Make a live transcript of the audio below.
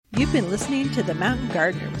You've been listening to The Mountain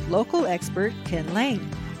Gardener with local expert Ken Lane.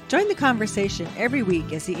 Join the conversation every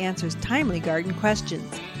week as he answers timely garden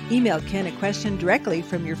questions. Email Ken a question directly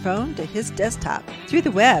from your phone to his desktop through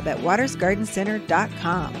the web at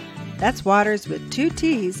watersgardencenter.com. That's Waters with 2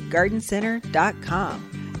 T's,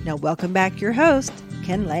 gardencenter.com. Now welcome back your host,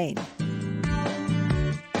 Ken Lane.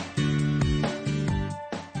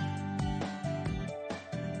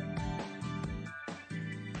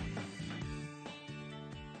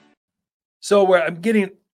 So I'm getting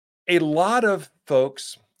a lot of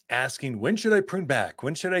folks asking, when should I prune back?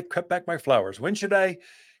 When should I cut back my flowers? When should I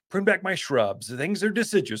prune back my shrubs? The things are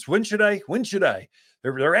deciduous. When should I?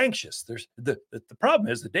 They're anxious. The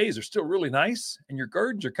problem is the days are still really nice and your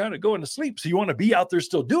gardens are kind of going to sleep. So you want to be out there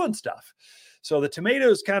still doing stuff. So the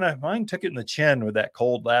tomatoes mine took it in the chin with that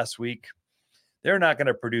cold last week. They're not going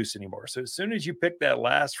to produce anymore. So as soon as you pick that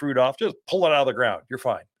last fruit off, just pull it out of the ground. You're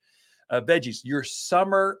fine. Veggies, your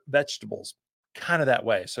summer vegetables, kind of that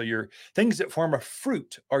way. So your things that form a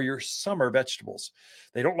fruit are your summer vegetables.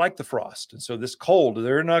 They don't like the frost. And so this cold,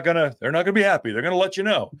 they're not going to be happy. They're going to let you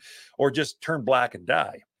know, or just turn black and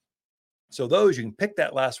die. So those, you can pick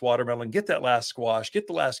that last watermelon, get that last squash, get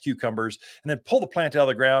the last cucumbers, and then pull the plant out of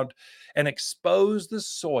the ground and expose the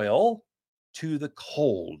soil to the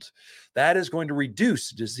cold. That is going to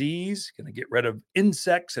reduce disease, going to get rid of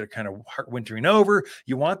insects that are kind of wintering over.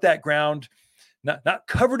 You want that ground not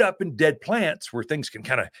covered up in dead plants where things can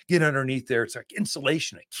kind of get underneath there. It's like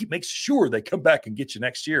insulation. It makes sure they come back and get you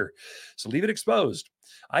next year. So leave it exposed.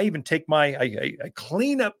 I even take I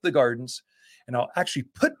clean up the gardens and I'll actually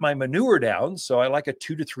put my manure down. So I like a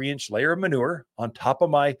 2 to 3 inch layer of manure on top of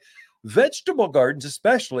my vegetable gardens,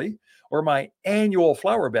 especially, or my annual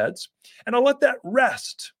flower beds. And I'll let that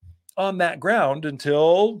rest on that ground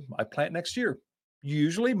until I plant next year.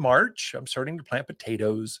 Usually March, I'm starting to plant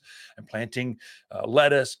potatoes. I'm planting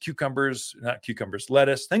lettuce,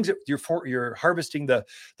 lettuce, things that you're harvesting the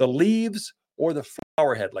leaves or the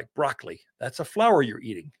flower head, like broccoli. That's a flower you're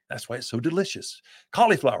eating. That's why it's so delicious.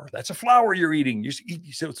 Cauliflower, that's a flower you're eating.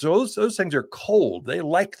 So those things are cold. They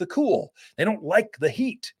like the cool. They don't like the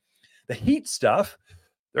heat. The heat stuff,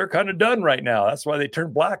 they're kind of done right now. That's why they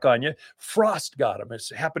turn black on you. Frost got them.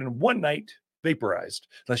 It's happened in one night, vaporized,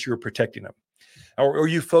 unless you were protecting them. Or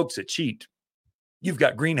you folks that cheat, you've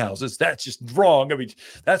got greenhouses. That's just wrong. I mean,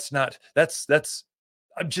 I'm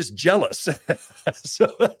just jealous.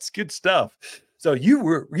 So that's good stuff. So you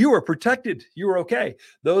were protected. You were okay.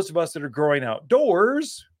 Those of us that are growing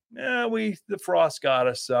outdoors, the frost got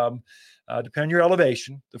us. Depending on your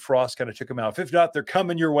elevation, the frost kind of took them out. If not, they're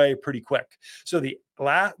coming your way pretty quick. So the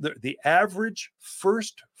average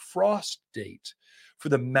first frost date for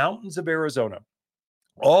the mountains of Arizona,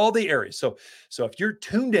 all the areas. So if you're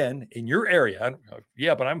tuned in your area,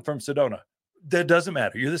 but I'm from Sedona. That doesn't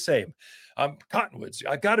matter. You're the same. Cottonwoods.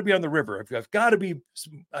 I've got to be on the river. I've got to be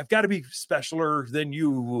specialer than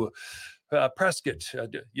you. Prescott,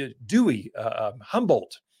 Dewey,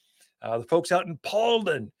 Humboldt, the folks out in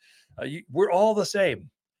Paulden. We're all the same.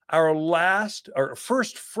 Our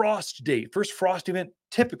first frost event,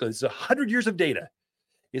 typically, it's 100 years of data,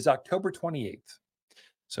 is October 28th.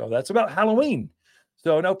 So that's about Halloween.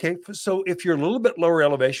 So if you're a little bit lower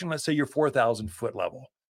elevation, let's say you're 4,000 foot level.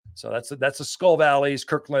 So that's the Skull Valleys,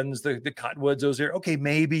 Kirklands, the Cottonwoods, those are, okay,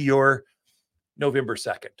 maybe you're November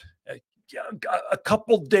 2nd. A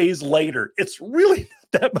couple days later, it's really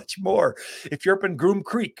not that much more. If you're up in Groom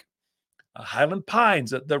Creek, Highland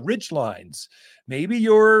Pines, the ridge lines, maybe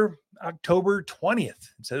you're October 20th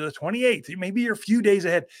instead of the 28th. Maybe you're a few days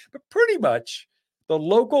ahead, but pretty much the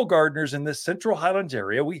local gardeners in this Central Highlands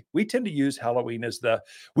area, we tend to use Halloween as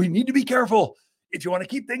we need to be careful. If you want to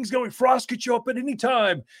keep things going, frost could show up at any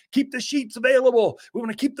time. Keep the sheets available. We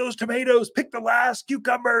want to keep those tomatoes, pick the last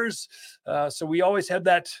cucumbers. So we always have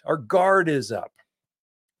that. Our guard is up.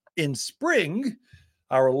 In spring,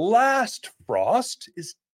 our last frost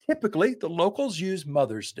is typically, the locals use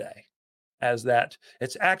Mother's Day as that.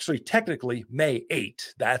 It's actually technically May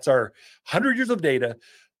 8th. That's our 100 years of data.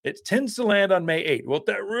 It tends to land on May 8th. What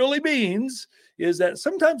that really means is that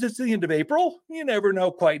sometimes it's the end of April. You never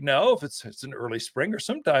quite know if it's an early spring, or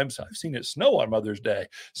sometimes I've seen it snow on Mother's Day.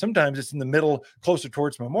 Sometimes it's in the middle, closer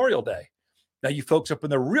towards Memorial Day. Now, you folks up in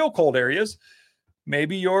the real cold areas,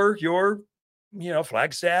 maybe you're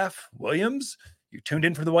Flagstaff, Williams, you tuned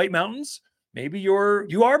in from the White Mountains. Maybe you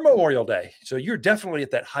are Memorial Day. So you're definitely at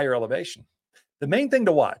that higher elevation. The main thing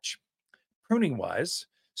to watch, pruning wise,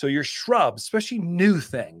 so your shrubs, especially new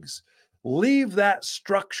things, leave that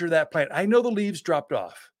structure, that plant. I know the leaves dropped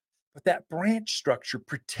off, but that branch structure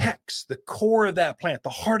protects the core of that plant, the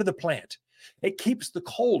heart of the plant. It keeps the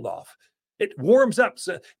cold off. It warms up.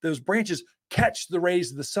 So those branches catch the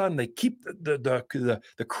rays of the sun. They keep the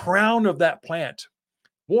crown of that plant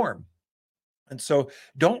warm. And so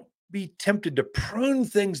don't be tempted to prune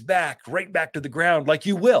things right back to the ground like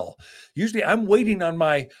you will. Usually I'm waiting on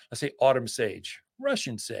my, let's say, autumn sage,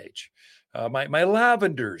 Russian sage, my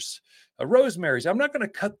lavenders, rosemaries. I'm not going to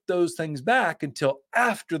cut those things back until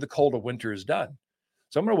after the cold of winter is done.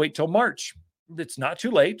 So I'm going to wait till March. It's not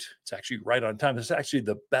too late. It's actually right on time. It's actually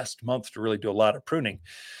the best month to really do a lot of pruning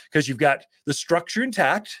because you've got the structure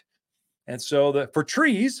intact. And so for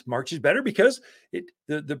trees, March is better because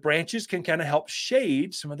the branches can kind of help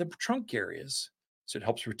shade some of the trunk areas. So it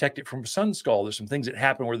helps protect it from sun scald. There's some things that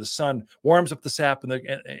happen where the sun warms up the sap in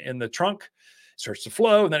the trunk, starts to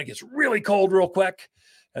flow, and then it gets really cold real quick.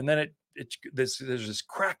 And then there's this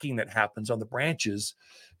cracking that happens on the branches,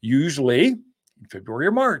 usually in February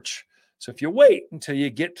or March. So if you wait until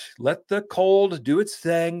let the cold do its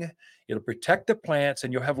thing, it'll protect the plants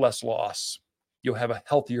and you'll have less loss. You'll have a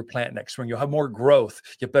healthier plant next spring. You'll have more growth.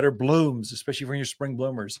 You have better blooms, especially for your spring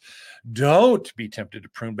bloomers. Don't be tempted to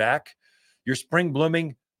prune back your spring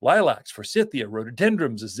blooming lilacs, forsythia,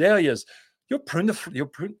 rhododendrons, azaleas. You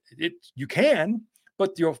can,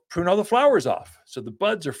 but you'll prune all the flowers off. So the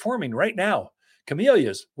buds are forming right now.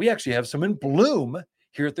 Camellias, we actually have some in bloom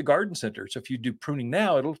here at the garden center. So if you do pruning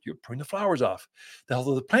now, you'll prune the flowers off. The health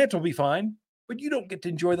of the plant will be fine, but you don't get to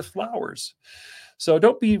enjoy the flowers. So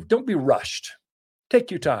don't be rushed. Take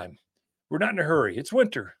your time. We're not in a hurry. It's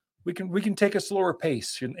winter. We can take a slower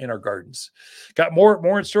pace in our gardens. Got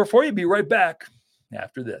more in store for you. Be right back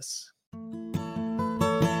after this.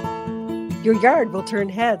 Your yard will turn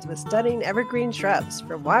heads with stunning evergreen shrubs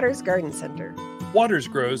from Waters Garden Center. Waters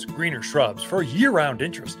grows greener shrubs for year-round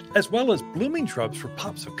interest, as well as blooming shrubs for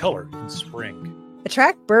pops of color in spring.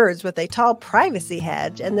 Attract birds with a tall privacy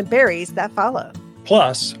hedge and the berries that follow.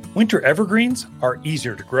 Plus, winter evergreens are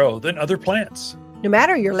easier to grow than other plants. No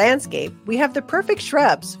matter your landscape, we have the perfect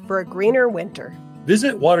shrubs for a greener winter.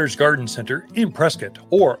 Visit Waters Garden Center in Prescott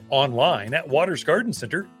or online at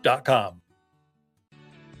watersgardencenter.com.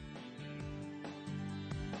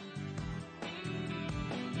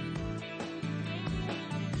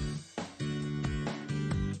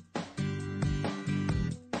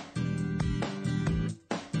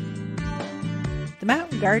 The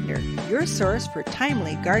Mountain Gardener, your source for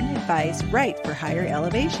timely garden advice right for higher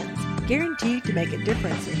elevations. Guaranteed to make a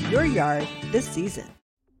difference in your yard this season.